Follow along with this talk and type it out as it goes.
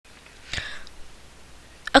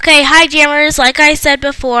Okay, hi jammers. Like I said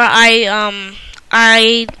before, I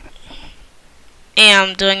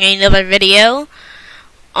am doing another video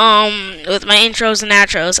with my intros and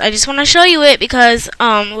outros. I just want to show you it because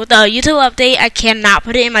with the YouTube update, I cannot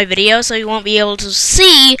put it in my video, so you won't be able to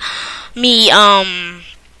see me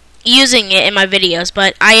using it in my videos.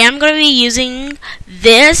 But I am going to be using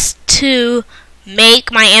this to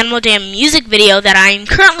make my Animal Jam music video that I'm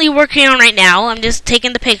currently working on right now. I'm just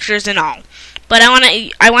taking the pictures and all. But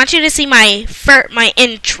I want you to see my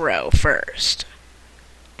intro first.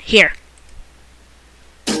 Here.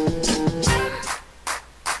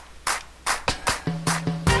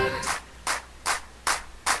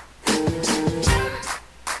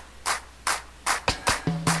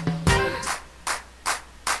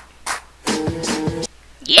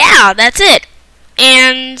 Yeah, that's it.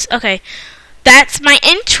 And okay, that's my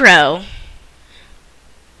intro.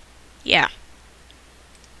 Yeah.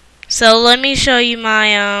 So let me show you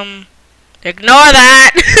my ignore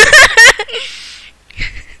that.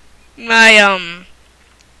 My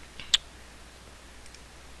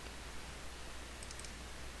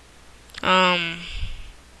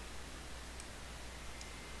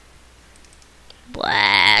blah,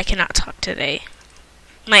 I cannot talk today.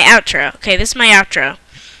 My outro. Okay, this is my outro.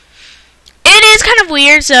 It is kind of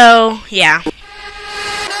weird, so yeah.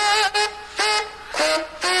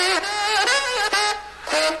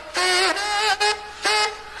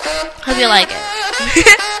 Hope you like it.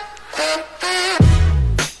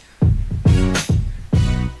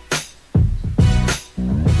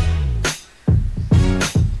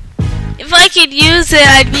 If I could use it,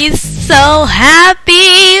 I'd be so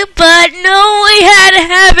happy, but no, we had to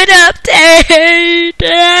have it updated.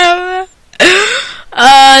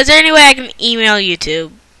 Is there any way I can email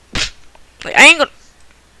YouTube? Like, I ain't gonna.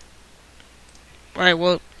 Right,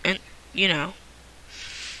 well, and you know.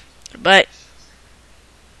 But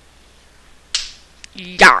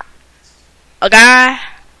yeah. Okay.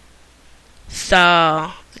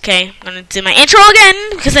 So, okay, I'm gonna do my intro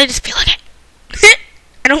again because I just feel like it.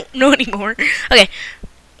 I don't know anymore. Okay.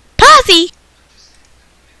 Posse!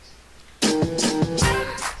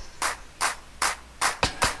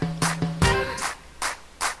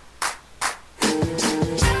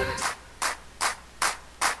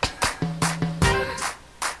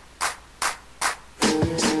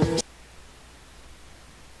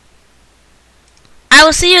 I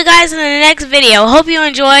will see you guys in the next video. Hope you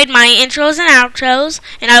enjoyed my intros and outros,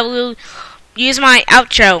 and I will use my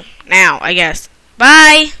outro now, I guess.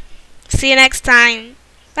 Bye. See you next time.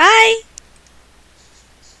 Bye.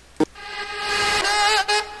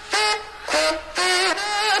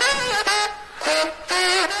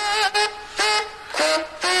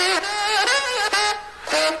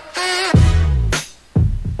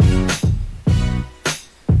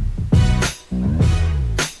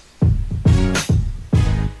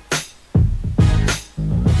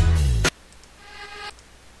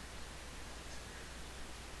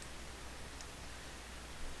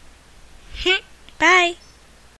 Bye.